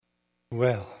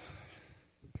Well,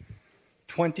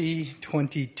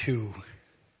 2022.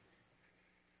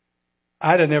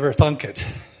 I'd have never thunk it.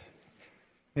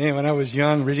 And when I was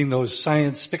young, reading those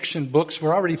science fiction books,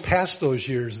 we're already past those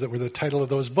years that were the title of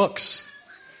those books.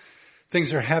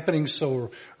 Things are happening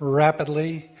so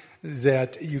rapidly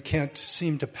that you can't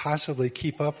seem to possibly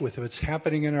keep up with what's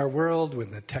happening in our world,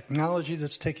 with the technology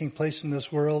that's taking place in this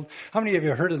world. How many of you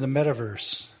have heard of the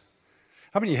metaverse?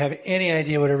 How many of you have any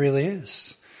idea what it really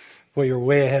is? Boy, you're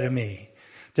way ahead of me.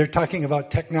 They're talking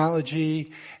about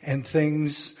technology and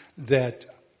things that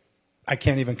I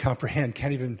can't even comprehend,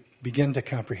 can't even begin to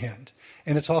comprehend.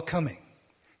 And it's all coming.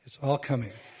 It's all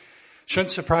coming.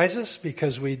 Shouldn't surprise us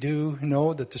because we do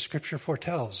know that the scripture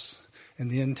foretells in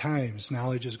the end times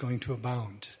knowledge is going to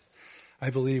abound. I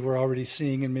believe we're already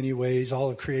seeing in many ways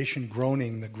all of creation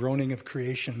groaning, the groaning of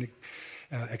creation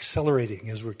accelerating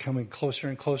as we're coming closer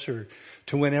and closer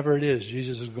to whenever it is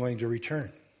Jesus is going to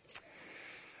return.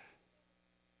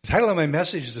 The title of my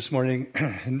message this morning,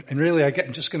 and really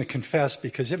I'm just going to confess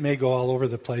because it may go all over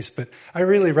the place, but I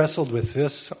really wrestled with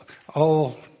this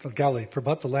for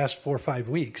about the last 4 or 5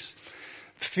 weeks.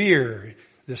 Fear,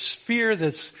 this fear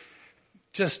that's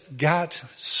just got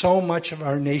so much of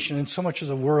our nation and so much of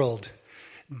the world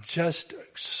just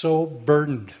so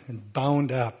burdened and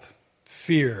bound up.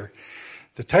 Fear.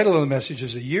 The title of the message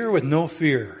is A Year with No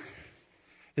Fear.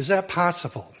 Is that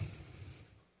possible?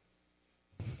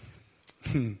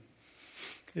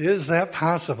 Is that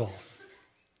possible?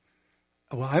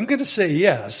 Well, I'm going to say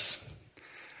yes.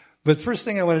 But first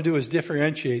thing I want to do is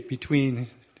differentiate between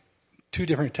two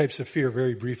different types of fear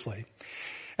very briefly.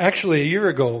 Actually, a year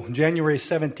ago, January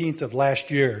 17th of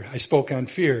last year, I spoke on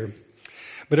fear,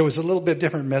 but it was a little bit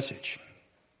different message.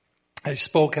 I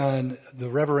spoke on the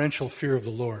reverential fear of the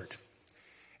Lord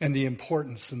and the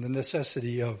importance and the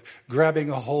necessity of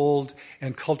grabbing a hold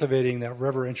and cultivating that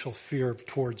reverential fear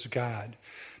towards God,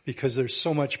 because there's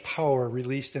so much power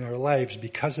released in our lives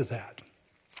because of that.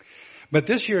 But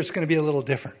this year it's going to be a little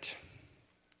different.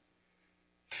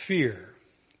 Fear.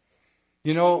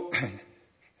 You know,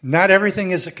 not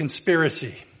everything is a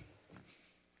conspiracy,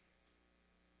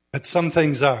 but some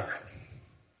things are.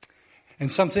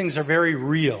 And some things are very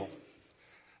real.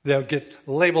 They'll get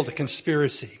labeled a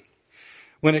conspiracy.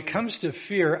 When it comes to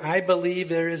fear, I believe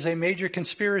there is a major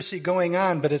conspiracy going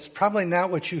on, but it's probably not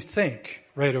what you think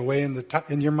right away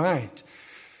in your mind.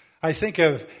 I think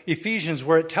of Ephesians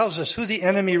where it tells us who the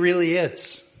enemy really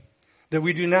is, that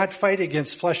we do not fight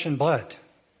against flesh and blood.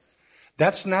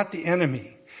 That's not the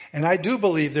enemy. And I do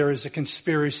believe there is a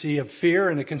conspiracy of fear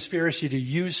and a conspiracy to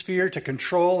use fear to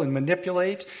control and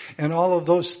manipulate and all of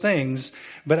those things,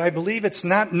 but I believe it's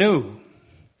not new.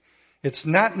 It's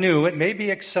not new. It may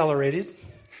be accelerated.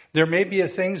 There may be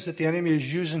things that the enemy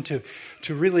is using to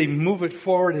really move it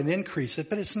forward and increase it,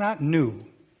 but it's not new.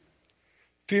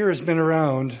 Fear has been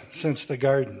around since the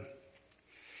garden.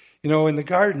 You know, in the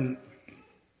garden,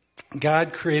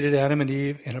 God created Adam and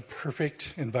Eve in a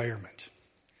perfect environment.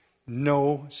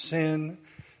 No sin,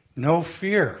 no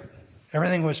fear.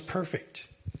 Everything was perfect.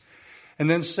 And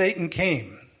then Satan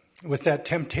came with that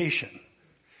temptation.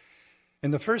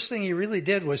 And the first thing he really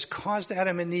did was caused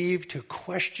Adam and Eve to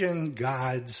question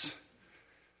God's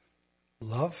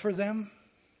love for them.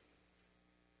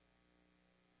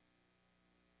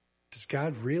 Does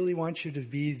God really want you to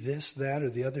be this, that,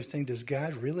 or the other thing? Does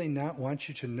God really not want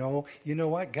you to know? You know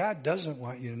what? God doesn't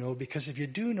want you to know, because if you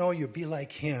do know, you'll be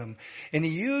like him. And he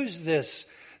used this,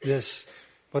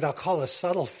 what I'll call a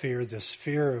subtle fear, this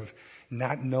fear of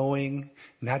not knowing,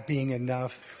 not being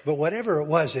enough. But whatever it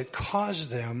was, it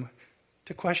caused them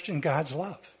to question God's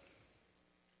love.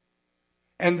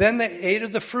 And then they ate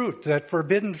of the fruit, that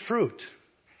forbidden fruit.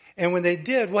 And when they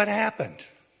did, what happened?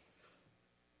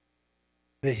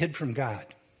 They hid from God.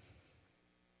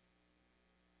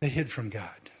 They hid from God.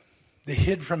 They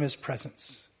hid from his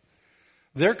presence.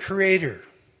 Their creator,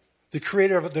 the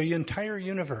creator of the entire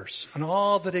universe and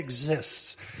all that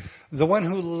exists, the one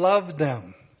who loved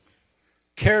them,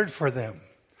 cared for them,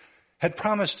 had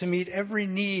promised to meet every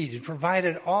need and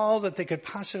provided all that they could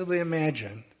possibly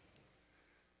imagine,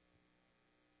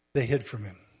 they hid from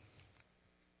him.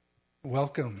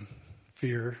 Welcome,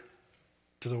 fear,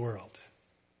 to the world.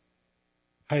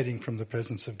 Hiding from the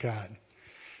presence of God.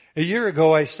 A year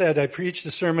ago I preached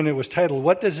a sermon, it was titled,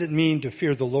 What Does It Mean to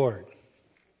Fear the Lord?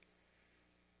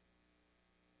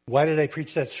 Why did I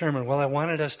preach that sermon? Well, I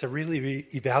wanted us to really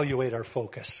evaluate our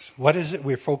focus. What is it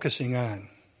we're focusing on?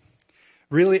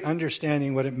 Really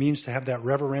understanding what it means to have that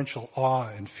reverential awe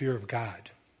and fear of God.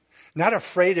 Not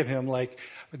afraid of him like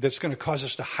that's going to cause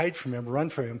us to hide from him, run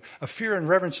from him. A fear and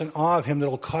reverence and awe of him that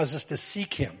will cause us to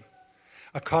seek him.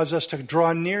 cause us to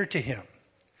draw near to him.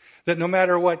 That no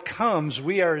matter what comes,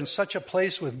 we are in such a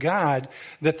place with God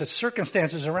that the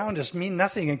circumstances around us mean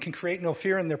nothing and can create no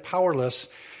fear, and they're powerless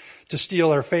to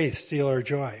steal our faith, steal our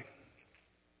joy.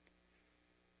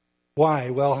 Why?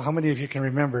 Well, how many of you can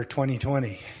remember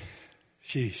 2020?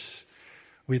 Jeez,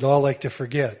 we'd all like to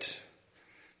forget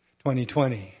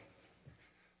 2020.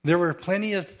 There were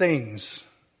plenty of things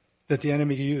that the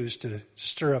enemy used to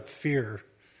stir up fear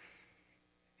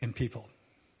in people.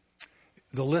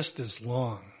 The list is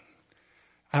long.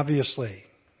 Obviously,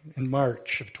 in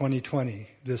March of 2020,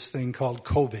 this thing called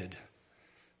COVID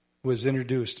was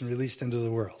introduced and released into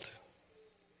the world.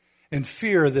 And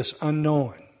fear, this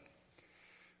unknown,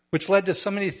 which led to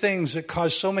so many things that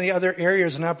caused so many other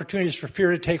areas and opportunities for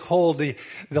fear to take hold. The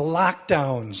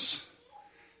lockdowns,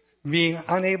 being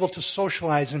unable to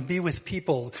socialize and be with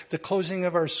people, the closing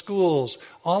of our schools,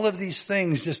 all of these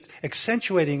things just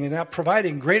accentuating and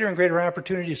providing greater and greater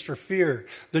opportunities for fear.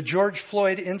 The George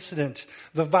Floyd incident,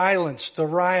 the violence, the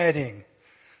rioting,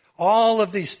 all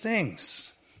of these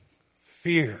things,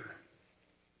 fear.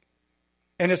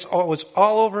 And it's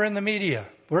all over in the media,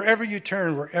 wherever you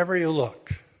turn, wherever you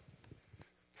look,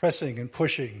 pressing and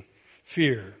pushing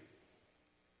fear.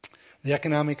 The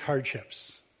economic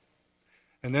hardships.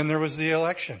 And then there was the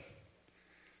election.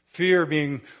 Fear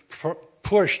being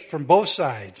pushed from both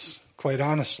sides, quite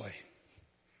honestly.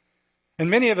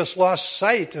 And many of us lost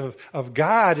sight of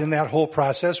God in that whole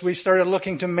process. We started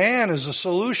looking to man as a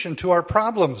solution to our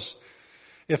problems.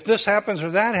 If this happens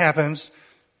or that happens,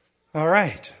 all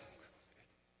right.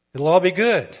 It'll all be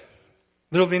good.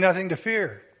 There'll be nothing to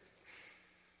fear.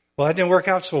 Well, that didn't work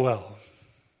out so well.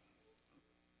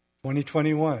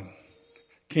 2021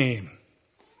 came.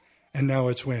 And now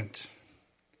it's went.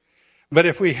 But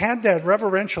if we had that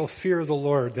reverential fear of the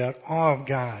Lord, that awe of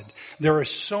God, there are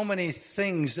so many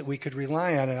things that we could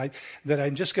rely on. And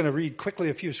I'm just going to read quickly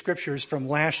a few scriptures from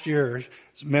last year's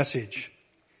message.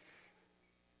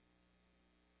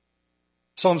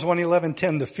 Psalms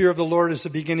 111:10, the fear of the Lord is the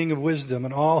beginning of wisdom,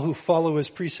 and all who follow his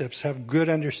precepts have good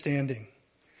understanding.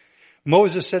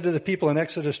 Moses said to the people in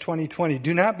Exodus 20:20,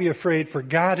 do not be afraid, for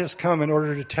God has come in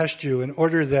order to test you, in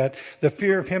order that the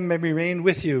fear of him may remain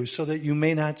with you, so that you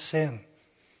may not sin.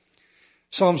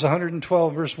 Psalms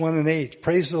 112, verse 1 and 8,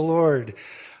 praise the Lord.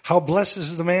 How blessed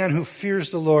is the man who fears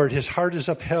the Lord. His heart is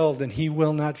upheld, and he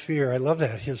will not fear. I love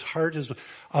that. His heart is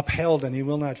upheld, and he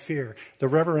will not fear. The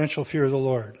reverential fear of the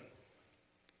Lord.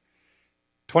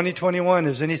 2021,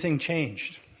 has anything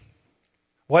changed?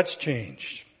 What's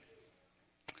changed?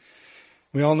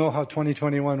 We all know how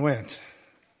 2021 went.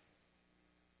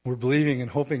 We're believing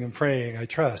and hoping and praying, I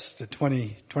trust, that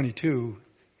 2022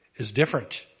 is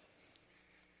different.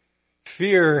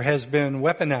 Fear has been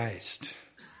weaponized.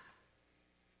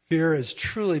 Fear is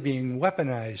truly being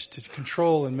weaponized to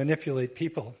control and manipulate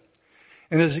people.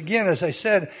 And as I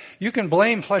said, you can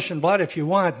blame flesh and blood if you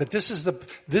want, but this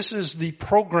is the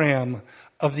program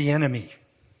of the enemy.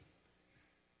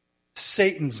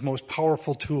 Satan's most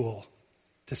powerful tool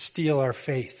to steal our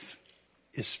faith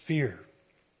is fear.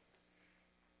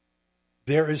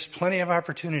 There is plenty of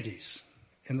opportunities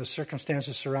in the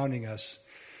circumstances surrounding us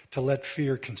to let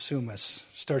fear consume us,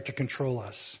 start to control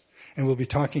us. And we'll be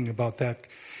talking about that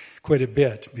quite a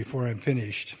bit before I'm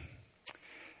finished.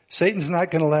 Satan's not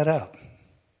going to let up.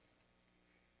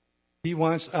 He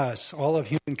wants us, all of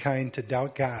humankind, to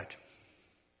doubt God,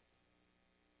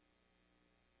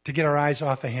 to get our eyes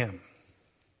off of him,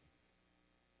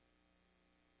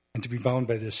 and to be bound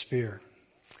by this fear.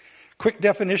 Quick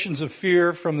definitions of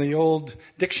fear from the old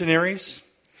dictionaries.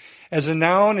 As a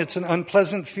noun, it's an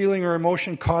unpleasant feeling or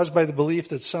emotion caused by the belief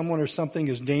that someone or something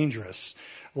is dangerous,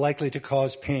 likely to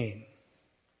cause pain.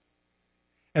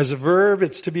 As a verb,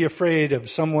 it's to be afraid of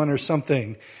someone or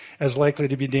something as likely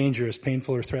to be dangerous,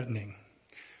 painful, or threatening.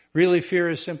 Really, fear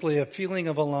is simply a feeling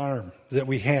of alarm that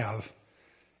we have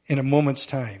in a moment's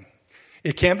time.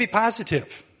 It can be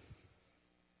positive.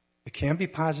 It can be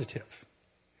positive.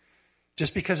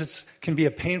 Just because it can be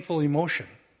a painful emotion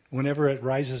whenever it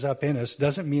rises up in us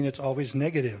doesn't mean it's always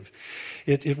negative.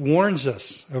 It warns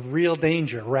us of real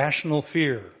danger, rational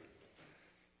fear.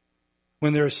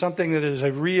 When there is something that is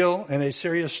a real and a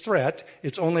serious threat,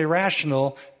 it's only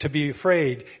rational to be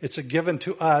afraid. It's a given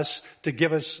to us to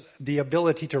give us the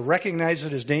ability to recognize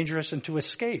it as dangerous and to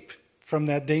escape from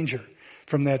that danger,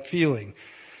 from that feeling.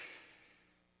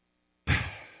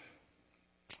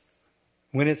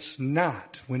 When it's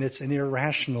an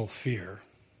irrational fear,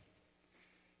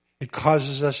 it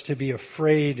causes us to be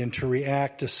afraid and to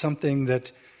react to something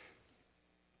that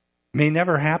may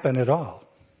never happen at all.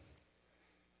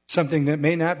 Something that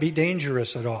may not be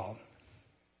dangerous at all.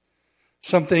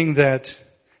 something that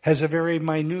has a very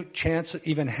minute chance of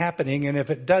even happening, and if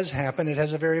it does happen, it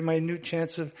has a very minute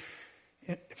chance of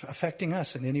affecting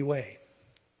us in any way.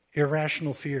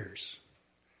 Irrational fears.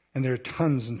 And there are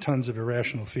tons and tons of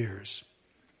irrational fears.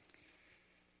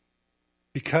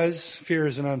 Because fear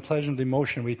is an unpleasant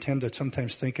emotion, we tend to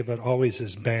sometimes think of it always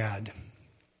as bad.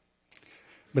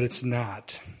 But it's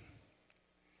not.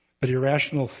 But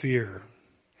irrational fear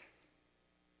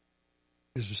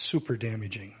is super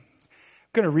damaging.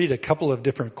 I'm going to read a couple of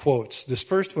different quotes. This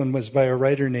first one was by a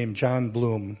writer named John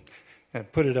Bloom. I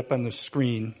put it up on the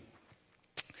screen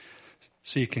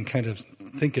so you can kind of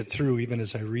think it through even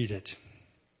as I read it.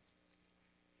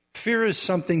 Fear is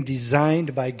something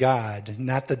designed by God,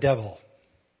 not the devil.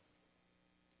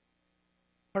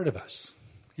 Part of us.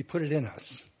 He put it in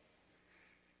us.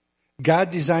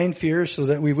 God designed fear so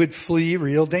that we would flee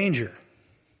real danger.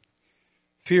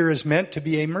 Fear is meant to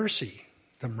be a mercy,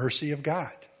 the mercy of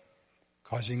God,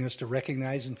 causing us to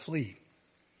recognize and flee.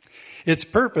 Its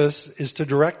purpose is to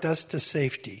direct us to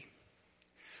safety.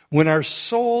 When our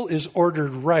soul is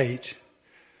ordered right,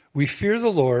 we fear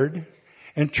the Lord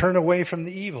and turn away from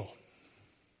the evil.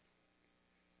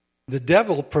 The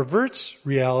devil perverts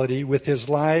reality with his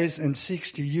lies and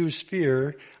seeks to use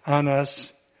fear on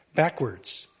us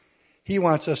backwards. He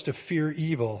wants us to fear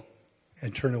evil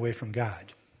and turn away from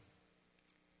God.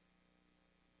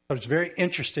 But it's very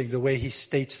interesting the way he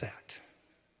states that.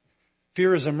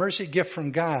 Fear is a mercy gift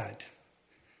from God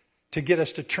to get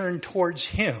us to turn towards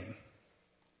him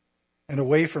and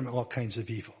away from all kinds of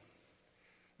evil.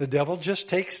 The devil just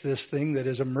takes this thing that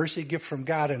is a mercy gift from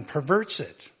God and perverts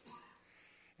it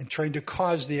and trying to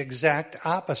cause the exact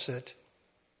opposite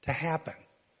to happen.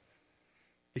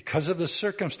 Because of the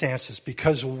circumstances,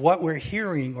 because of what we're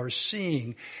hearing or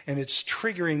seeing, and it's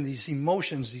triggering these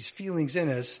emotions, these feelings in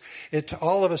us, it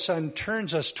all of a sudden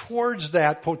turns us towards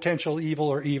that potential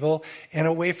evil and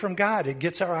away from God. It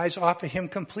gets our eyes off of him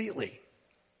completely.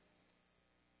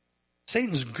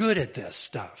 Satan's good at this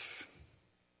stuff.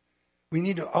 We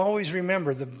need to always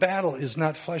remember the battle is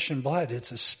not flesh and blood.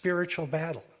 It's a spiritual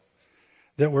battle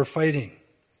that we're fighting.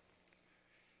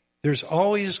 There's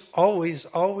always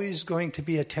going to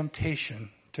be a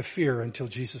temptation to fear until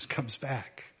Jesus comes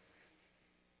back.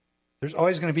 There's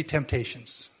always going to be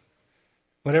temptations.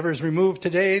 Whatever is removed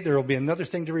today, there will be another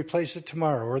thing to replace it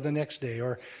tomorrow or the next day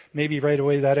or maybe right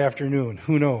away that afternoon.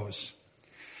 Who knows?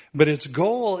 But its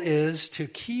goal is to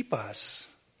keep us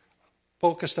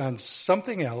focused on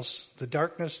something else, the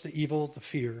darkness, the evil, the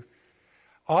fear,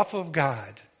 off of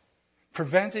God,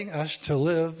 preventing us to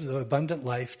live the abundant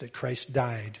life that Christ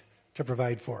died to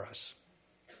provide for us.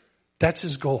 That's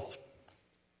his goal.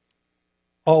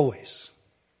 Always.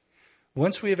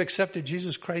 Once we have accepted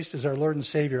Jesus Christ as our Lord and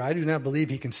Savior, I do not believe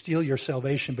he can steal your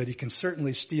salvation, but he can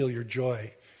certainly steal your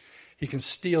joy. He can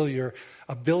steal your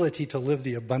ability to live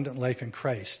the abundant life in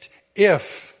Christ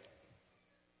if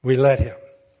we let him.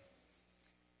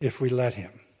 If we let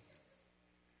him.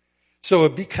 So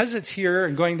because it's here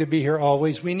and going to be here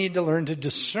always, we need to learn to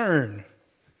discern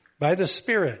by the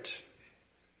Spirit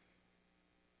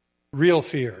real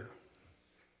fear,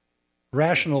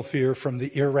 rational fear from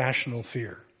the irrational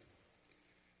fear.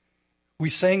 We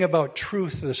sang about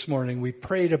truth this morning. We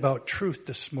prayed about truth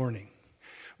this morning.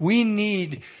 We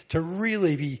need to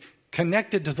really be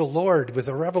connected to the Lord with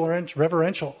a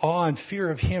reverential awe and fear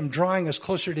of him, drawing us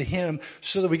closer to him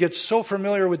so that we get so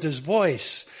familiar with his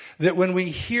voice that when we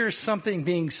hear something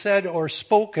being said or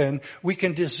spoken, we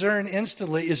can discern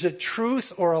instantly, is it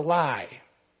truth or a lie?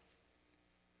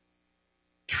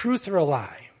 Truth or a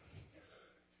lie?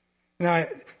 Now,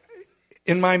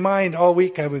 in my mind all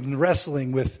week I've been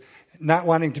wrestling with not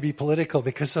wanting to be political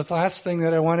because the last thing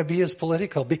that I want to be is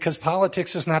political because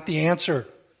politics is not the answer.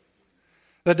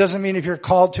 That doesn't mean if you're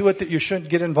called to it that you shouldn't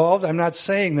get involved. I'm not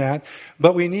saying that.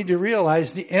 But we need to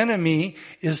realize the enemy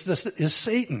is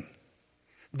Satan.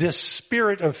 This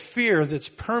spirit of fear that's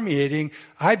permeating,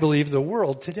 I believe, the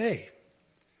world today.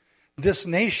 This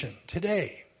nation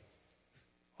today.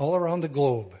 All around the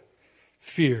globe.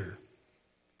 Fear.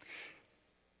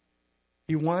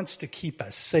 He wants to keep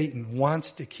us. Satan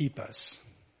wants to keep us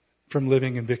from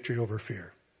living in victory over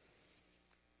fear.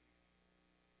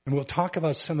 And we'll talk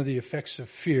about some of the effects of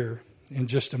fear in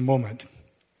just a moment.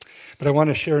 But I want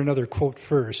to share another quote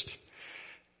first.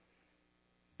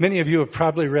 Many of you have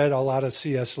probably read a lot of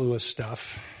C.S. Lewis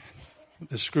stuff.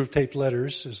 The Screwtape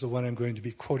Letters is the one I'm going to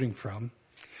be quoting from.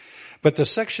 But the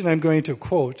section I'm going to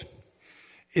quote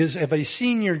is of a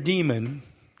senior demon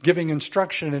giving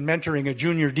instruction and mentoring a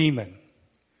junior demon.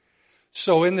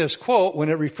 So in this quote, when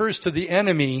it refers to the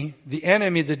enemy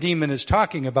the demon is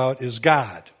talking about is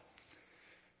God.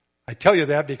 I tell you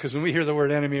that because when we hear the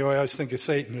word enemy, we always think of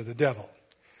Satan or the devil.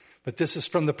 But this is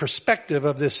from the perspective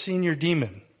of this senior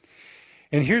demon.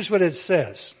 And here's what it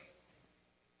says.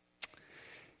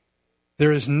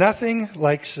 There is nothing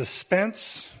like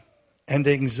suspense and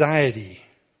anxiety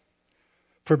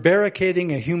for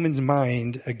barricading a human's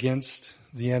mind against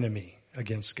the enemy,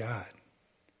 against God.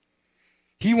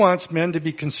 He wants men to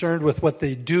be concerned with what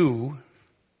they do.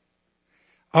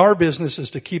 Our business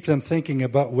is to keep them thinking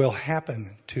about what will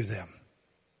happen to them.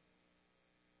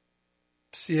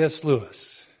 C.S.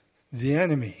 Lewis, the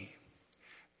enemy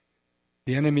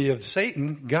of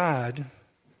Satan, God,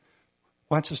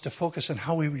 wants us to focus on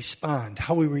how we respond,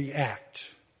 how we react,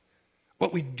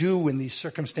 what we do when these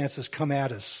circumstances come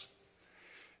at us.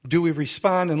 Do we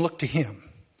respond and look to Him?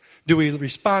 Do we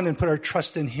respond and put our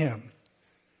trust in Him?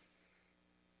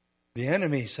 The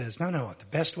enemy says, no, the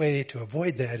best way to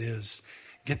avoid that is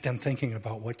get them thinking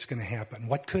about what's going to happen,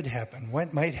 what could happen,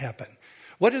 what might happen.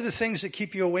 What are the things that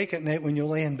keep you awake at night when you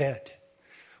lay in bed?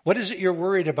 What is it you're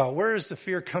worried about? Where is the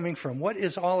fear coming from? What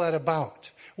is all that about?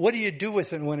 What do you do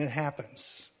with it when it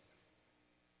happens?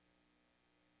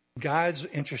 God's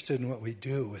interested in what we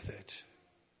do with it.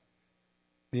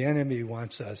 The enemy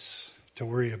wants us to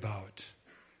worry about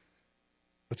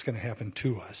what's going to happen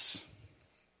to us.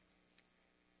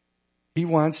 He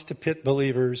wants to pit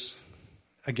believers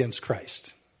against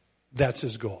Christ. That's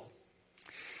his goal.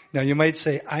 Now you might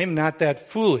say, I'm not that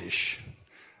foolish.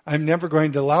 I'm never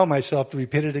going to allow myself to be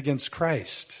pitted against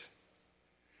Christ.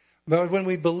 But when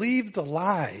we believe the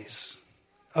lies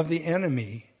of the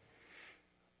enemy,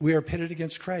 we are pitted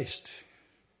against Christ.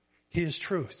 He is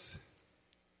truth.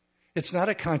 It's not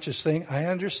a conscious thing. I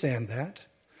understand that.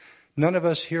 None of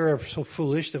us here are so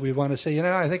foolish that we want to say,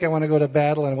 I think I want to go to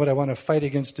battle and what I want to fight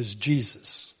against is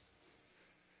Jesus.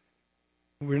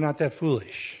 We're not that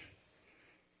foolish.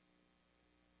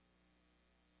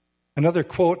 Another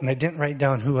quote, and I didn't write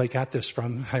down who I got this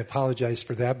from. I apologize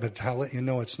for that, but I'll let you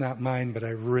know it's not mine, but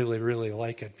I really, really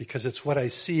like it because it's what I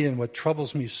see and what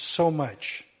troubles me so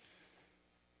much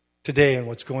today and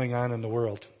what's going on in the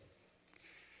world.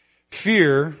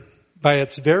 Fear, by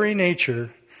its very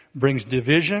nature, brings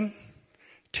division,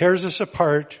 tears us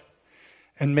apart,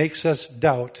 and makes us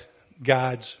doubt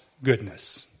God's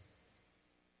goodness.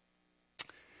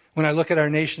 When I look at our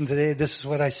nation today, this is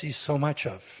what I see so much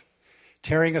of.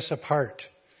 Tearing us apart.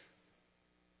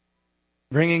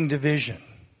 Bringing division.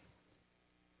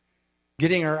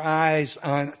 Getting our eyes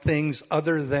on things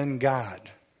other than God.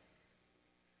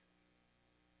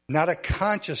 Not a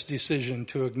conscious decision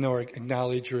to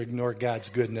acknowledge or ignore God's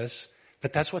goodness,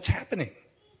 but that's what's happening.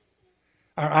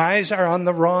 Our eyes are on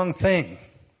the wrong thing.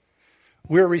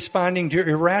 We're responding to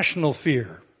irrational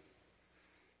fear.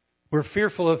 We're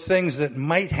fearful of things that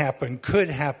might happen, could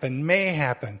happen, may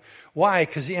happen. Why?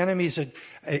 Because the enemy's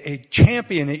a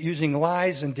champion at using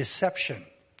lies and deception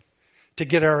to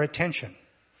get our attention,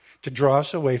 to draw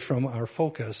us away from our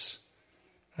focus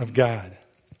of God.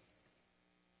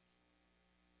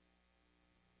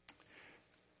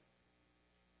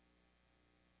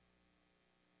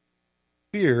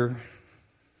 Fear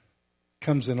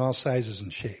comes in all sizes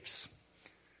and shapes.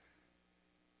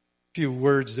 A few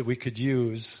words that we could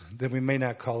use that we may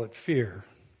not call it fear,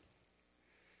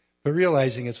 but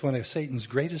realizing it's one of Satan's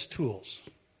greatest tools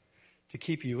to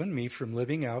keep you and me from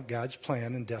living out God's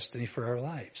plan and destiny for our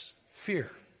lives.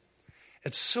 Fear.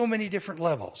 At so many different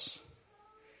levels.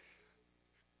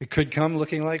 It could come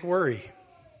looking like worry.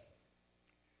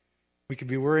 We could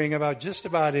be worrying about just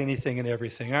about anything and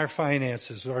everything. Our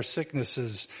finances, our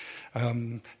sicknesses,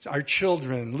 our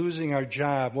children, losing our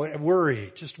job,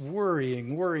 worry, just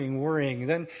worrying.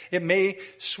 Then it may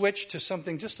switch to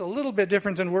something just a little bit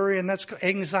different than worry, and that's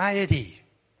anxiety.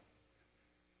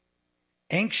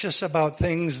 Anxious about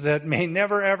things that may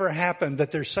never ever happen, but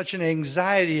there's such an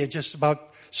anxiety it just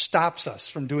about stops us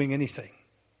from doing anything.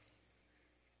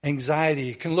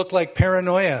 Anxiety can look like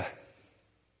paranoia.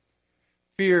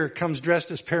 Fear comes dressed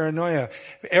as paranoia.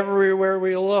 Everywhere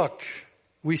we look,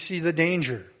 we see the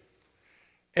danger.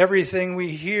 Everything we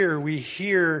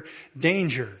hear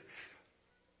danger.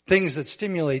 Things that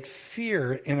stimulate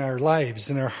fear in our lives,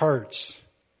 in our hearts.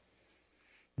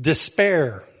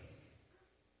 Despair.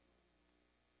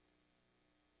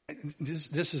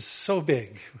 This is so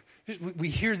big. We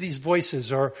hear these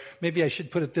voices, or maybe I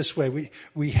should put it this way.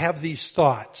 We have these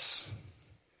thoughts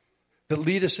that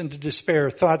lead us into despair,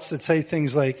 thoughts that say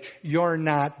things like, you're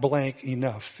not blank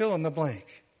enough. Fill in the blank.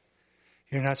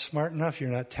 You're not smart enough, you're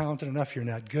not talented enough, you're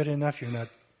not good enough, you're not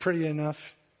pretty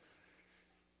enough.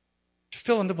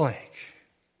 Fill in the blank.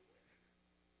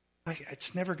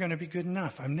 It's never going to be good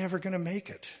enough. I'm never going to make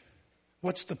it.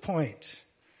 What's the point?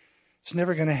 It's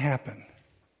never going to happen.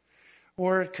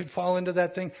 Or it could fall into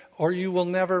that thing, or you will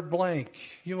never blank.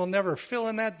 You will never fill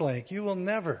in that blank. You're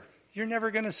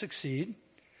never going to succeed.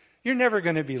 You're never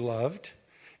going to be loved.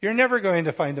 You're never going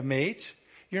to find a mate.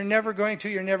 You're never going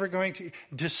to.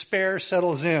 Despair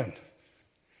settles in.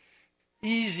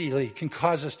 Easily can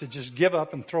cause us to just give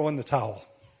up and throw in the towel.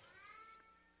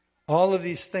 All of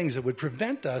these things that would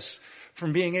prevent us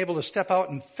from being able to step out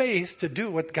in faith to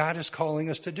do what God is calling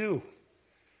us to do.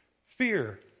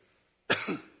 Fear.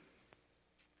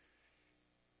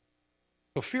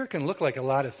 Well, fear can look like a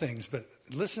lot of things, but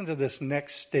listen to this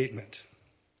next statement.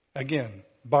 Again,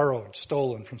 borrowed,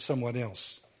 stolen from someone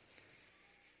else.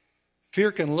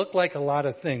 Fear can look like a lot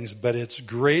of things, but its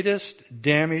greatest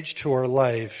damage to our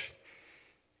life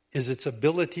is its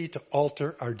ability to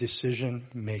alter our decision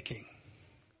making.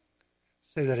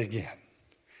 Say that again.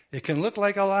 It can look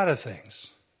like a lot of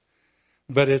things,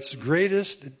 but its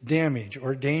greatest damage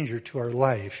or danger to our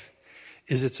life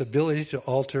is its ability to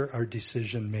alter our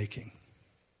decision making.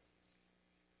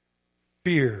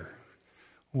 Fear,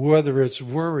 whether it's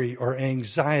worry or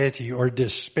anxiety or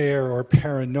despair or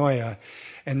paranoia,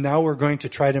 and now we're going to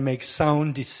try to make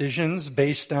sound decisions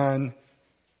based on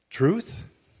truth.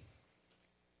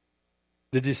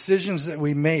 The decisions that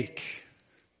we make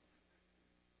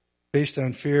based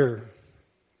on fear,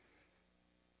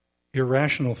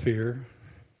 irrational fear,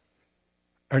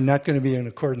 are not going to be in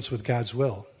accordance with God's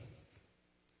will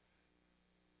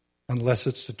unless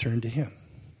it's to turn to Him.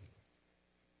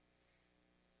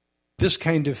 This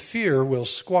kind of fear will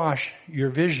squash your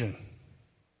vision.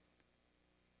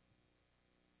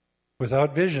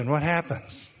 Without vision, what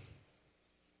happens?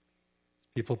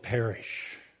 People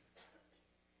perish.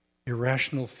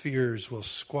 Irrational fears will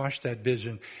squash that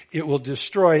vision. It will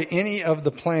destroy any of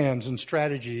the plans and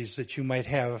strategies that you might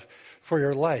have for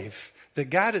your life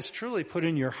that God has truly put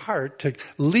in your heart to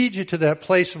lead you to that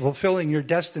place of fulfilling your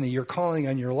destiny, your calling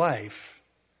on your life.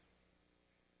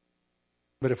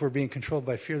 But if we're being controlled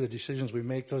by fear, the decisions we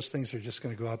make, those things are just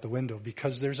going to go out the window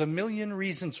because there's a million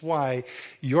reasons why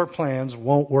your plans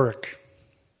won't work.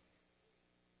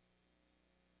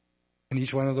 And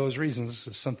each one of those reasons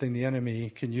is something the enemy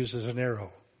can use as an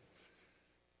arrow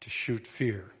to shoot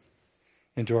fear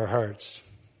into our hearts.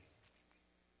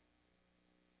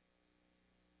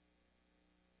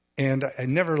 And I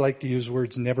never like to use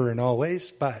words never and always,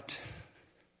 but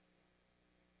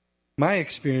my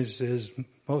experience is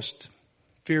most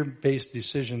fear-based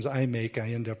decisions I make, I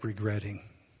end up regretting.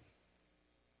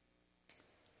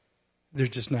 They're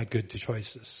just not good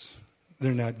choices.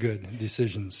 They're not good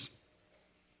decisions.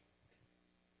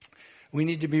 We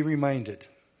need to be reminded.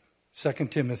 2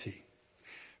 Timothy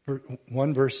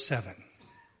 1 verse 7.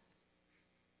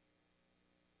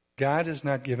 God has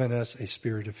not given us a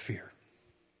spirit of fear.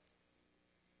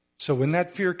 So when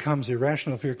that fear comes,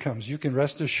 irrational fear comes, you can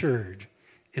rest assured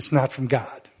it's not from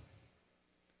God.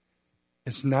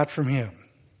 It's not from Him.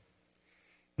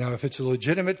 Now, if it's a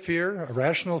legitimate fear, a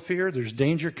rational fear, there's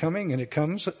danger coming and it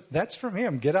comes, that's from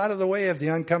Him. Get out of the way of the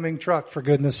oncoming truck, for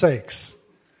goodness sakes.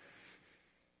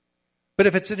 But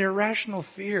if it's an irrational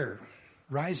fear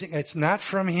rising, it's not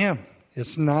from Him.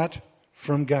 It's not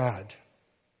from God.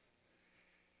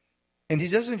 And He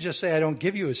doesn't just say, I don't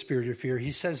give you a spirit of fear.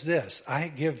 He says this, I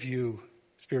give you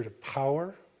a spirit of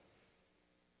power,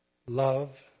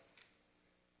 love,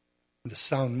 and a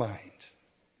sound mind.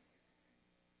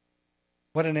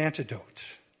 What an antidote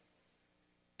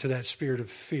to that spirit of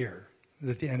fear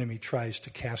that the enemy tries to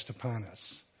cast upon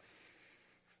us.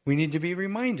 We need to be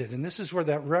reminded, and this is where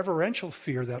that reverential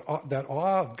fear, that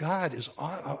awe of God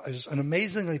is an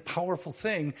amazingly powerful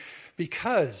thing,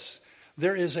 because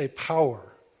there is a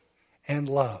power and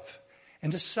love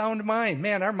and a sound mind.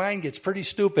 Man, our mind gets pretty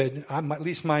stupid, at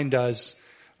least mine does,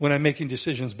 when I'm making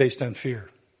decisions based on fear.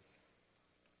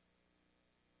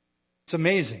 It's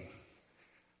amazing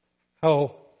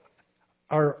how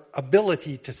our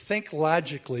ability to think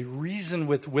logically, reason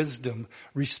with wisdom,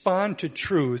 respond to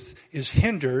truth is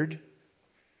hindered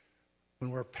when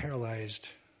we're paralyzed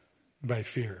by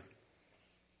fear.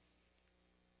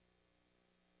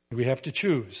 We have to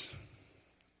choose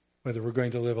whether we're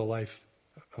going to live a life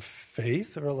of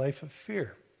faith or a life of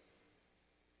fear.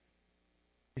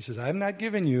 He says, I'm not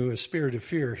giving you a spirit of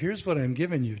fear. Here's what I'm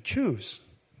giving you. Choose.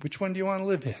 Which one do you want to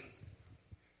live in?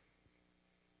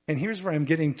 And here's where I'm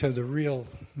getting to the real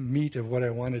meat of what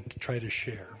I wanted to try to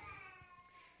share.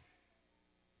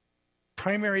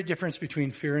 Primary difference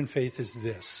between fear and faith is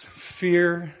this.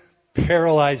 Fear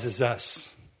paralyzes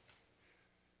us.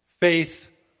 Faith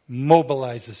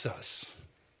mobilizes us.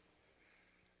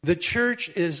 The church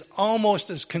is almost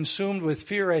as consumed with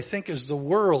fear, I think, as the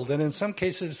world. And in some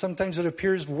cases, sometimes it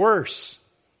appears worse.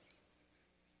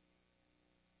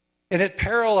 And it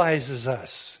paralyzes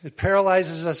us. It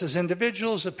paralyzes us as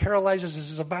individuals. It paralyzes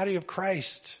us as a body of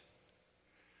Christ.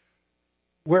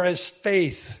 Whereas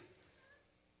faith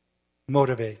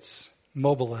motivates,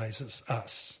 mobilizes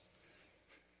us.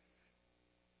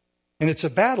 And it's a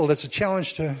battle that's a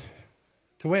challenge to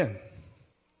win.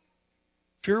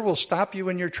 Fear will stop you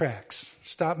in your tracks,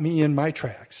 stop me in my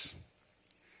tracks.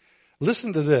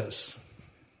 Listen to this.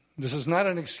 This is not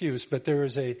an excuse, but there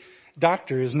is a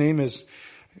doctor, his name is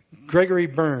Gregory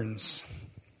Burns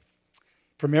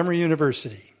from Emory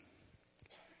University.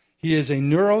 He is a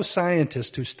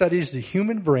neuroscientist who studies the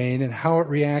human brain and how it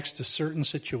reacts to certain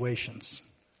situations.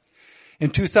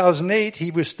 In 2008,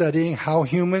 he was studying how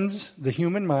the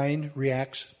human mind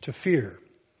reacts to fear.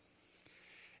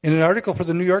 In an article for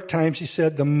the New York Times, he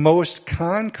said, the most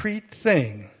concrete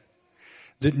thing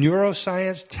that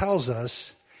neuroscience tells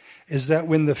us is that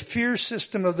when the fear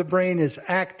system of the brain is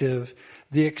active,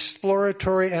 the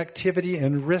exploratory activity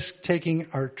and risk-taking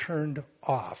are turned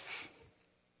off.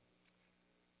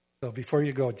 So before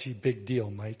you go, gee, big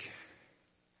deal, Mike.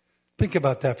 Think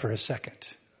about that for a second.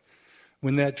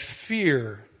 When that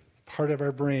fear part of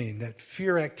our brain, that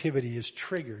fear activity is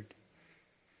triggered,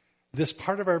 this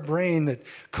part of our brain that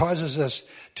causes us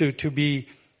to be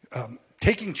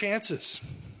taking chances,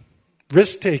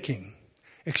 risk-taking,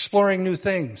 exploring new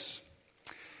things.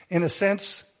 In a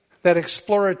sense, that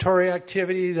exploratory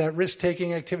activity, that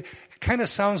risk-taking activity, kind of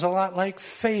sounds a lot like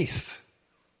faith.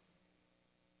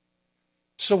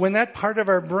 So when that part of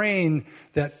our brain,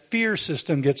 that fear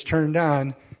system gets turned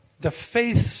on, the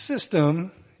faith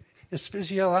system is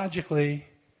physiologically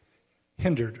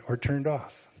hindered or turned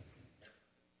off.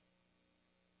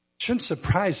 Shouldn't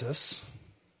surprise us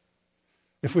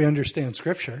if we understand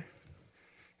Scripture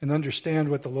and understand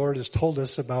what the Lord has told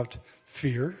us about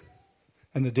fear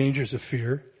and the dangers of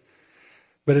fear.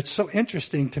 But it's so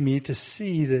interesting to me to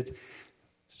see that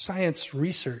science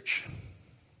research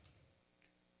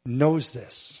knows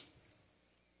this.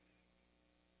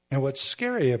 And what's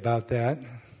scary about that,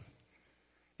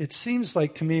 it seems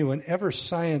like to me whenever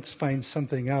science finds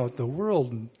something out, the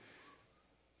world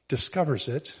discovers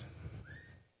it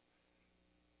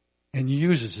and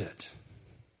uses it.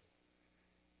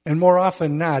 And more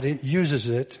often than not, it uses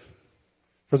it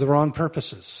for the wrong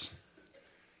purposes,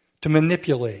 to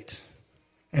manipulate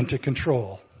and to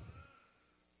control.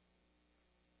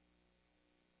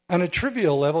 On a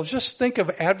trivial level, just think of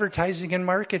advertising and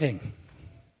marketing.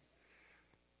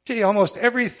 Gee, almost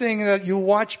everything that you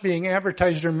watch being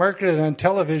advertised or marketed on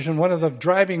television, one of the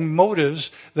driving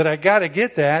motives that I gotta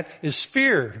get that is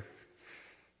fear.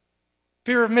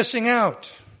 Fear of missing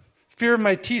out. Fear of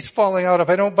my teeth falling out if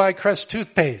I don't buy Crest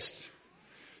toothpaste.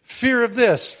 Fear of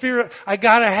this. I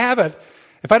gotta have it.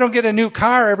 If I don't get a new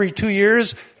car every 2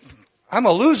 years, I'm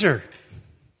a loser.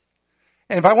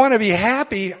 And if I want to be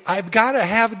happy, I've got to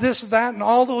have this, that, and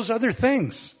all those other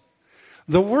things.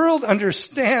 The world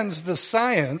understands the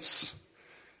science,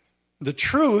 the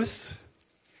truth,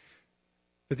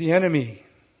 but the enemy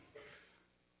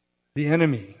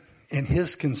in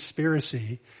his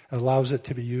conspiracy allows it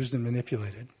to be used and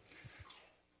manipulated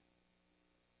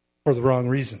for the wrong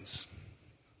reasons.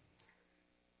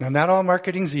 Now, not all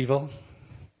marketing's evil.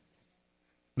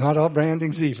 Not all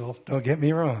branding's evil. Don't get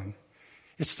me wrong.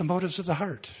 It's the motives of the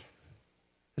heart.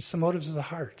 It's the motives of the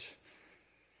heart.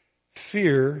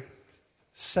 Fear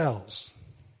sells.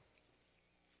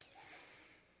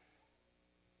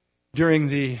 During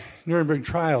the Nuremberg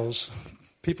trials,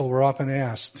 people were often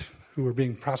asked, who were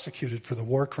being prosecuted for the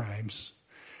war crimes,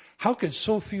 how could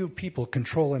so few people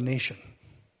control a nation?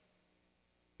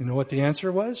 You know what the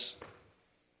answer was?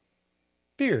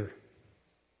 Fear.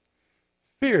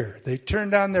 Fear. They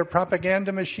turned on their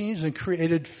propaganda machines and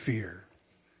created fear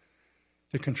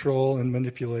to control and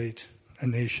manipulate a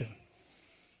nation.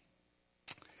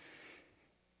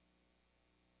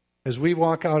 As we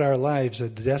walk out our lives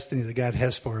at the destiny that God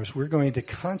has for us, we're going to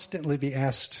constantly be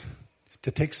asked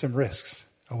to take some risks.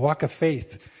 A walk of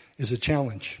faith is a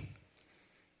challenge.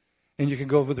 And you can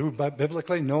go through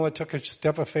biblically. Noah took a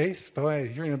step of faith.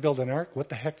 Boy, you're going to build an ark? What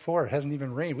the heck for? It hasn't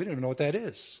even rained. We don't even know what that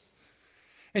is.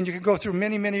 And you can go through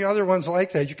many, many other ones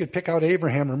like that. You could pick out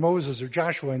Abraham or Moses or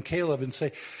Joshua and Caleb and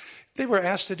say, they were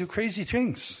asked to do crazy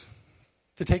things,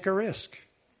 to take a risk.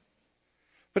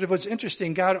 But it was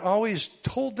interesting. God always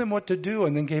told them what to do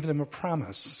and then gave them a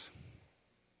promise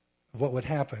of what would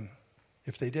happen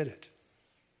if they did it.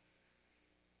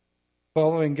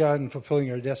 Following God and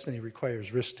fulfilling our destiny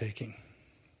requires risk-taking.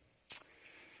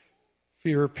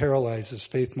 Fear paralyzes,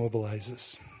 faith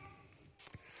mobilizes.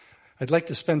 I'd like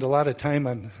to spend a lot of time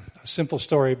on a simple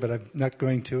story, but I'm not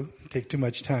going to take too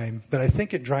much time. But I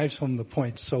think it drives home the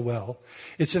point so well.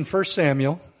 It's in 1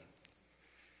 Samuel.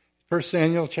 1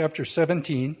 Samuel chapter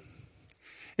 17.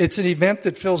 It's an event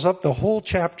that fills up the whole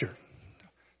chapter.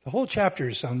 The whole chapter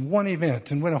is on one event.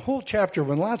 And when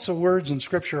lots of words in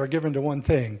Scripture are given to one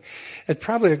thing, it's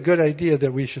probably a good idea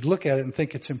that we should look at it and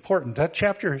think it's important. That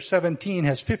chapter 17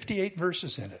 has 58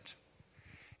 verses in it.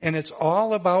 And it's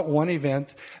all about one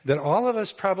event that all of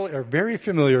us probably are very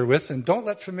familiar with, and don't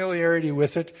let familiarity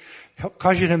with it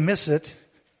cause you to miss it.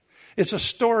 It's a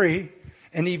story,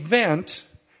 an event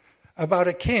about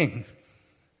a king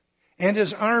and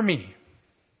his army.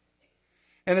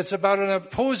 And it's about an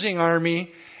opposing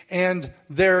army and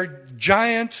their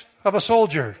giant of a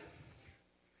soldier,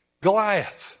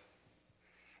 Goliath.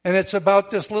 And it's about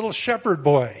this little shepherd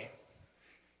boy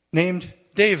named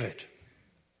David.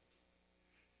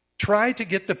 Try to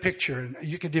get the picture.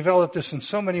 You can develop this in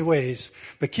so many ways,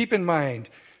 but keep in mind,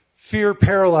 fear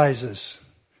paralyzes,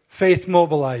 faith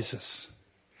mobilizes.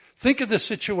 Think of the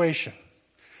situation.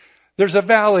 There's a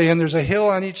valley and there's a hill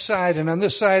on each side, and on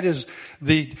this side is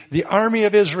the army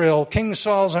of Israel, King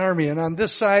Saul's army, and on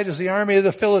this side is the army of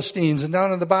the Philistines, and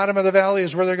down at the bottom of the valley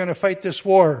is where they're going to fight this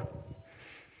war.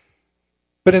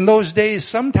 But in those days,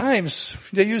 sometimes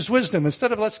they used wisdom.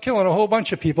 Instead of let's kill a whole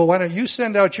bunch of people, why don't you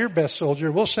send out your best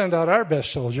soldier, we'll send out our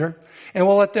best soldier, and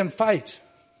we'll let them fight.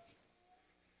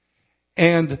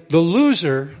 And the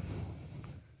loser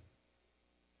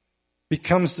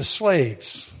becomes the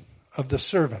slaves of the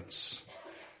servants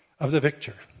of the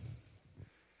victor.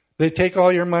 They take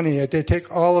all your money. They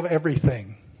take all of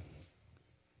everything.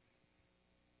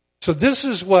 So this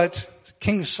is what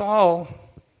King Saul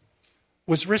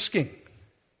was risking.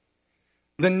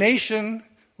 The nation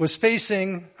was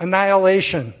facing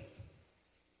annihilation.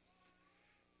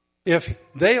 If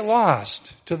they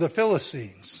lost to the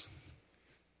Philistines,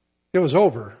 it was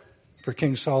over for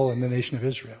King Saul and the nation of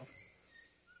Israel.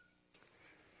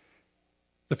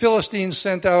 The Philistines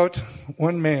sent out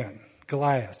one man,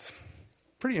 Goliath.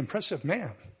 Pretty impressive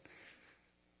man.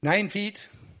 9 feet,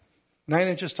 9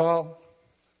 inches tall.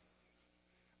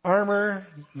 Armor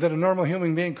that a normal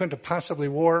human being couldn't have possibly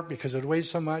wore because it weighed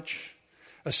so much.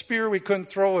 A spear we couldn't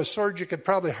throw. A sword you could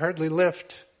probably hardly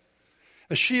lift.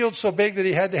 A shield so big that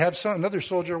he had to have another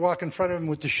soldier walk in front of him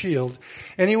with the shield.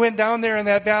 And he went down there in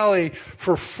that valley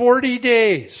for 40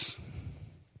 days.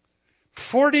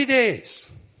 40 days.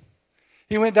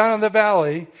 He went down in the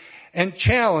valley and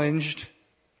challenged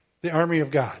the army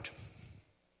of God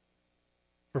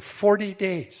for 40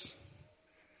 days.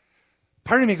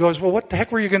 Part of me goes, well, what the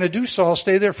heck were you going to do, Saul?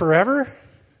 Stay there forever?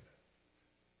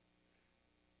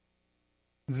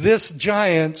 This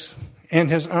giant and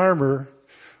his armor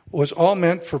was all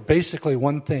meant for basically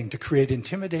one thing, to create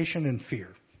intimidation and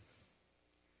fear.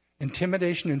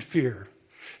 Intimidation and fear.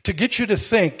 To get you to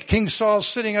think, King Saul's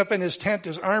sitting up in his tent,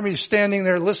 his army's standing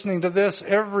there listening to this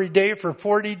every day for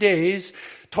 40 days,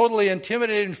 totally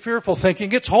intimidated and fearful,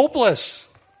 thinking it's hopeless.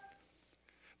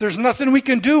 There's nothing we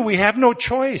can do. We have no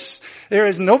choice. There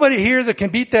is nobody here that can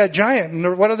beat that giant.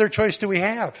 And what other choice do we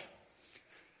have?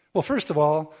 Well, first of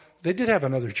all, they did have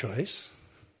another choice.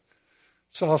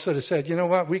 Saul said, you know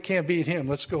what? We can't beat him.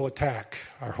 Let's go attack.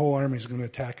 Our whole army is going to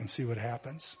attack and see what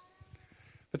happens.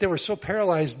 But they were so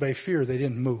paralyzed by fear, they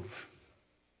didn't move.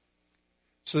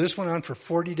 So this went on for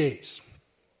 40 days.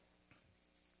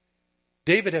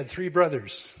 David had 3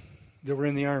 brothers that were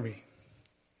in the army.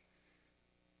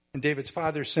 And David's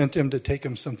father sent him to take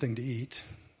him something to eat,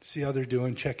 see how they're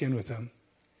doing, check in with them.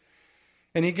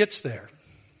 And he gets there.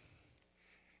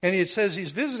 And it says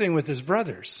he's visiting with his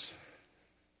brothers.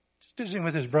 Just visiting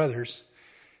with his brothers.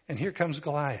 And here comes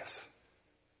Goliath.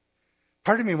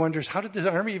 Part of me wonders, how did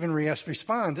the army even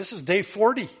respond? This is day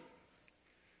 40.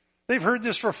 They've heard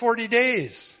this for 40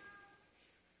 days.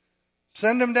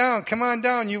 Send them down. Come on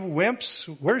down, you wimps.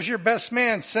 Where's your best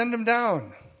man? Send him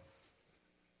down.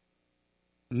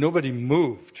 Nobody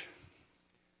moved.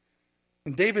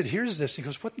 And David hears this. He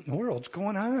goes, what in the world's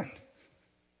going on?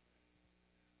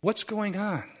 What's going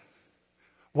on?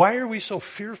 Why are we so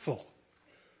fearful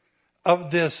of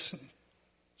this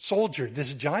soldier,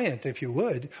 this giant, if you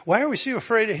would? Why are we so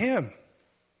afraid of him?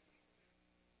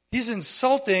 He's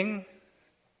insulting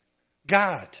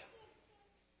God.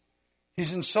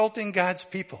 He's insulting God's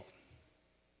people.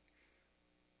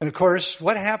 And of course,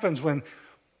 what happens when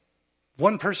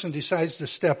one person decides to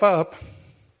step up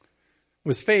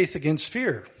with faith against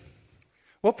fear?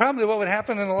 Well, probably what would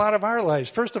happen in a lot of our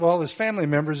lives. First of all, his family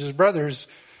members, his brothers,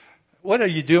 what are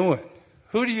you doing?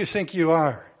 Who do you think you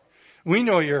are? We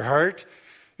know your heart.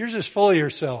 You're just full of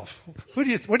yourself. What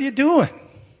are you doing?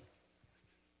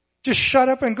 Just shut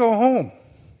up and go home.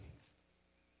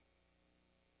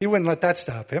 He wouldn't let that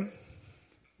stop him.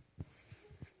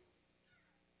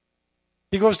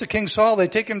 He goes to King Saul. They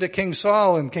take him to King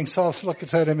Saul, and King Saul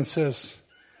looks at him and says,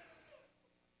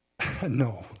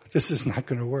 no, this is not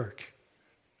going to work.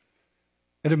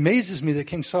 It amazes me that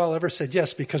King Saul ever said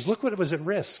yes, because look what was at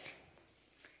risk.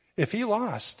 If he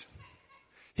lost,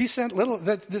 he sent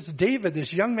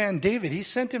this young man David, he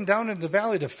sent him down into the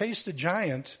valley to face the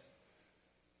giant.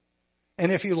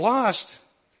 And if he lost,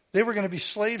 they were going to be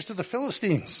slaves to the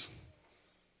Philistines,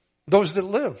 those that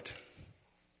lived.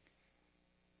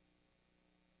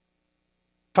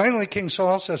 Finally, King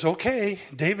Saul says, okay,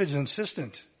 David's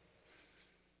insistent.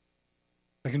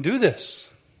 I can do this.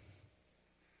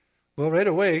 Well, right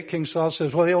away, King Saul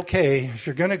says, well, okay, if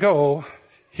you're going to go,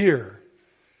 here,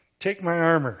 take my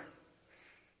armor,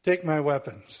 take my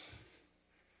weapons.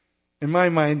 In my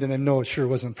mind, and I know it sure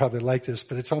wasn't probably like this,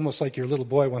 but it's almost like your little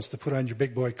boy wants to put on your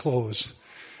big boy clothes.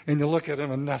 And you look at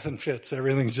him and nothing fits.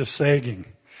 Everything's just sagging.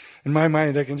 In my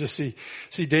mind, I can just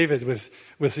see David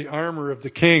with the armor of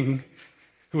the king,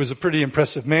 who was a pretty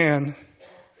impressive man.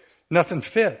 Nothing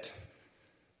fit.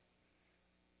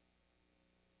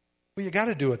 Well, you got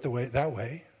to do it that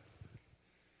way.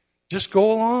 Just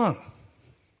go along.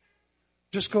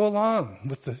 Just go along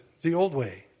with the old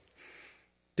way.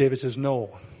 David says,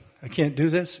 no, I can't do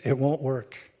this. It won't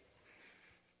work.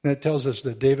 And it tells us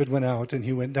that David went out and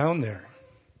he went down there.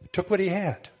 Took what he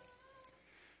had.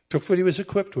 Took what he was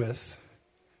equipped with.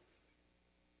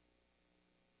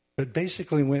 But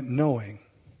basically went knowing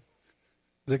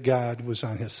that God was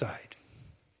on his side.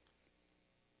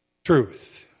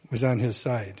 Truth was on his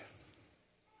side.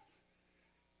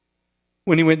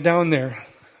 When he went down there,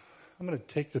 I'm going to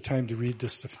take the time to read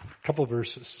just a couple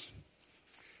verses.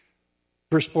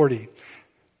 Verse 40.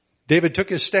 David took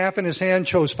his staff in his hand,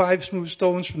 chose 5 smooth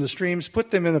stones from the streams, put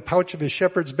them in a pouch of his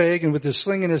shepherd's bag, and with his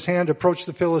sling in his hand approached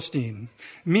the Philistine.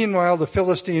 Meanwhile, the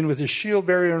Philistine, with his shield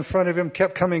bearer in front of him,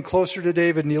 kept coming closer to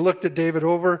David, and he looked at David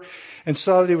over and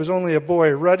saw that he was only a boy,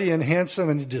 ruddy and handsome,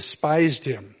 and he despised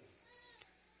him.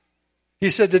 He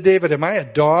said to David, am I a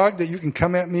dog that you can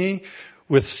come at me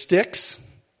with sticks?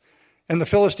 And the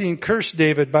Philistine cursed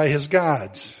David by his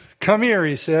gods. Come here,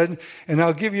 he said, and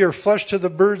I'll give your flesh to the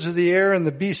birds of the air and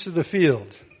the beasts of the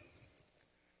field.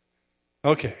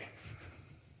 Okay.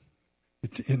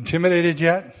 Intimidated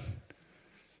yet?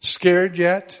 Scared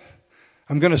yet?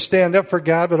 I'm going to stand up for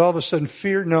God, but all of a sudden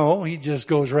fear? No, he just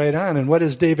goes right on. And what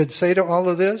does David say to all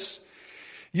of this?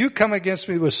 You come against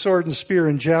me with sword and spear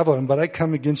and javelin, but I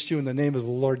come against you in the name of the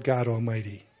Lord God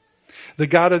Almighty, the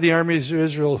God of the armies of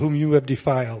Israel, whom you have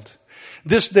defiled.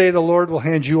 This day the Lord will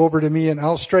hand you over to me, and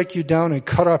I'll strike you down and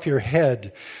cut off your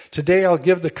head. Today I'll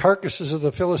give the carcasses of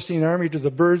the Philistine army to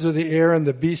the birds of the air and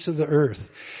the beasts of the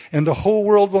earth. And the whole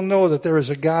world will know that there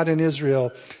is a God in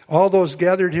Israel. All those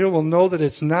gathered here will know that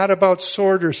it's not about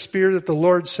sword or spear that the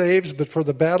Lord saves, but for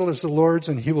the battle is the Lord's,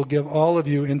 and he will give all of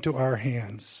you into our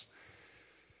hands.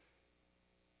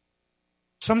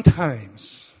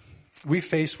 Sometimes we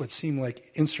face what seem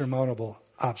like insurmountable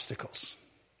obstacles.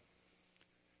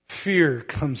 Fear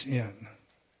comes in.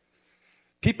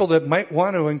 People that might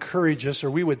want to encourage us, or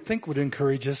we would think would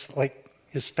encourage us, like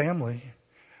his family,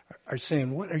 are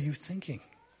saying, what are you thinking?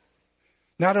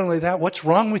 Not only that, what's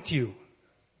wrong with you?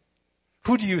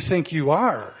 Who do you think you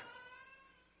are?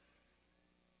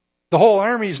 The whole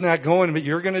army's not going, but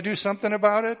you're going to do something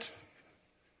about it?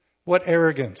 What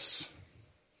arrogance.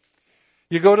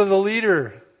 You go to the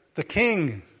leader, the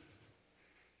king,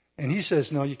 and he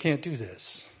says, no, you can't do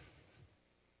this.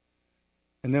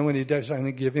 And then when he does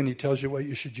finally give in, he tells you what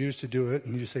you should use to do it.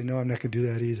 And you say, no, I'm not going to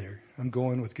do that either. I'm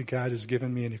going with what God has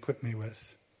given me and equipped me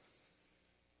with.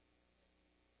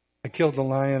 I killed the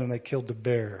lion and I killed the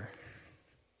bear.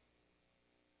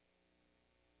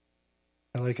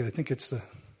 I like it. I think it's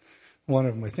one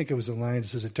of them. I think it was the lion that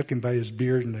says, I took him by his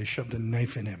beard and I shoved a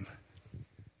knife in him.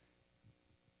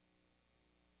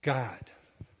 God.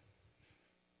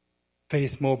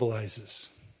 Faith mobilizes.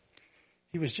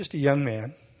 He was just a young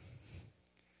man.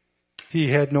 He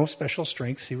had no special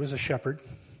strengths. He was a shepherd.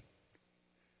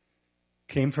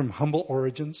 Came from humble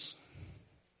origins.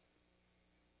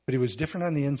 But he was different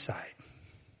on the inside.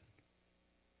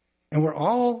 And we're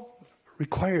all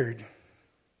required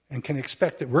and can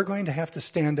expect that we're going to have to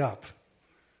stand up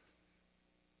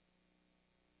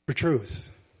for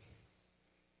truth.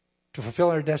 To fulfill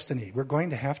our destiny, we're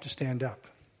going to have to stand up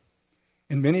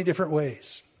in many different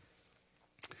ways.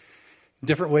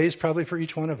 Different ways probably for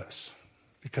each one of us,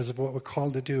 because of what we're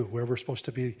called to do, where we're supposed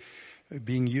to be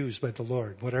being used by the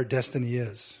Lord, what our destiny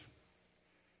is.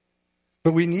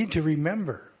 But we need to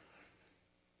remember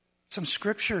some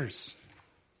scriptures.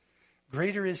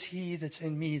 Greater is he that's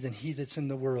in me than he that's in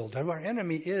the world. Who our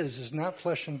enemy is not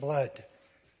flesh and blood.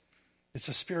 It's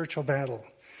a spiritual battle.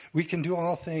 We can do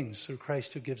all things through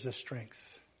Christ who gives us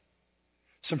strength.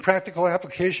 Some practical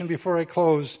application before I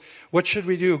close. What should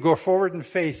we do? Go forward in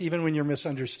faith even when you're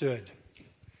misunderstood.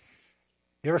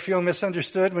 You ever feel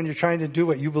misunderstood when you're trying to do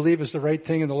what you believe is the right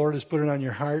thing and the Lord has put it on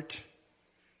your heart?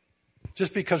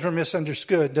 Just because we're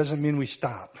misunderstood doesn't mean we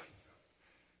stop.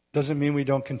 Doesn't mean we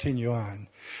don't continue on.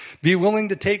 Be willing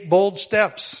to take bold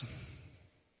steps.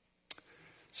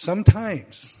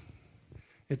 Sometimes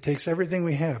it takes everything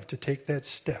we have to take that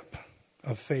step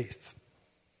of faith.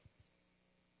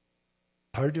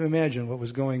 Hard to imagine what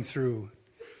was going through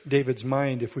David's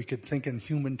mind if we could think in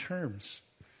human terms.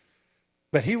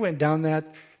 But he went down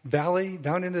that valley,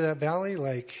 down into that valley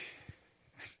like,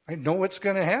 I know what's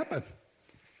going to happen.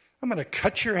 I'm going to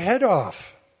cut your head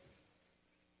off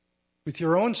with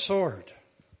your own sword.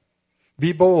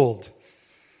 Be bold.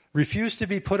 Refuse to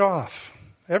be put off.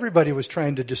 Everybody was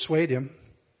trying to dissuade him.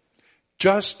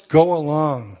 Just go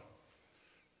along.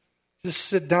 Just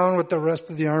sit down with the rest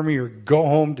of the army or go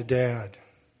home to Dad.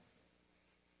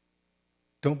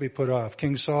 Don't be put off.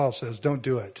 King Saul says, don't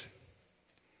do it.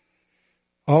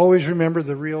 Always remember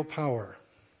the real power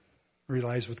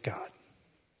relies with God.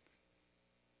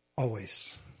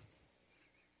 Always.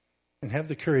 And have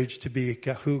the courage to be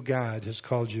who God has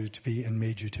called you to be and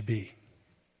made you to be.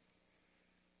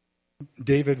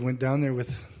 David went down there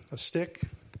with a stick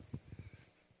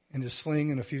and a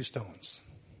sling and a few stones.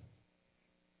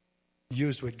 He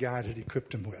used what God had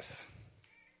equipped him with.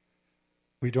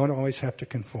 We don't always have to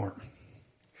conform.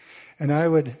 And I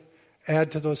would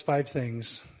add to those 5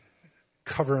 things,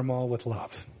 cover them all with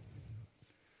love.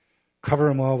 Cover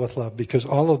them all with love, because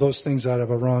all of those things out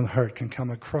of a wrong heart can come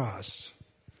across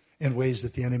in ways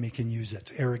that the enemy can use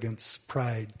it. Arrogance,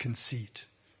 pride, conceit.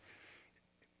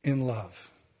 In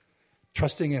love.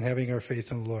 Trusting and having our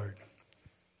faith in the Lord.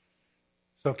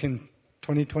 So can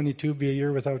 2022 be a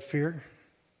year without fear?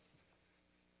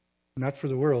 Not for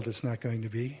the world, it's not going to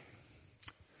be.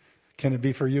 Can it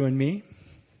be for you and me?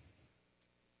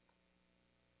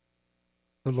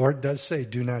 The Lord does say,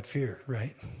 do not fear,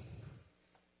 right?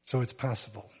 So it's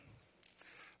possible.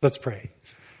 Let's pray.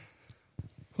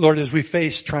 Lord, as we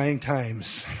face trying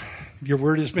times, your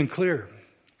word has been clear.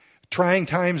 Trying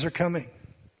times are coming.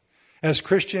 As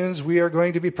Christians, we are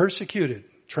going to be persecuted.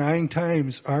 Trying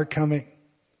times are coming.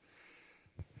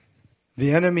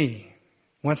 The enemy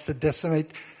wants to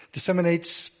disseminate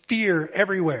fear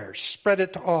everywhere, spread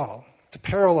it to all, to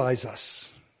paralyze us,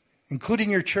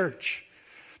 including your church.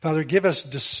 Father, give us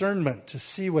discernment to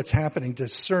see what's happening,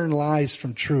 discern lies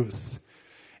from truth,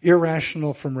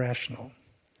 irrational from rational.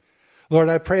 Lord,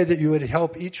 I pray that you would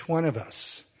help each one of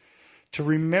us to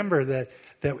remember that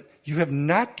you have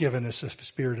not given us a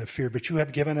spirit of fear, but you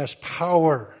have given us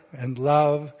power and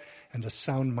love and a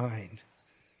sound mind.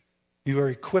 You are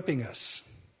equipping us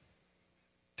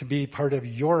to be part of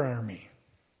your army,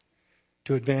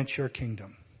 to advance your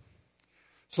kingdom.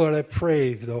 So Lord, I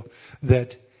pray, though,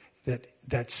 that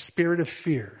spirit of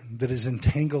fear that has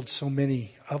entangled so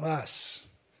many of us,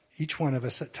 each one of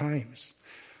us at times,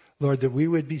 Lord, that we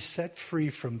would be set free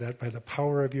from that by the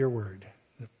power of your word,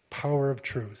 the power of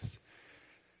truth,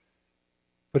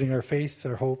 putting our faith,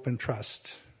 our hope, and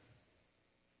trust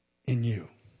in you.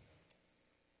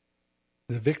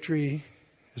 The victory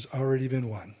has already been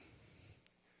won.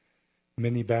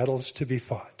 Many battles to be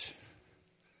fought.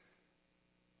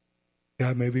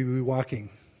 God, may we be walking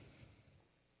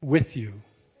with you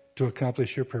to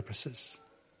accomplish your purposes.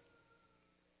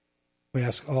 We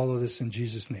ask all of this in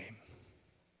Jesus' name.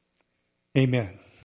 Amen.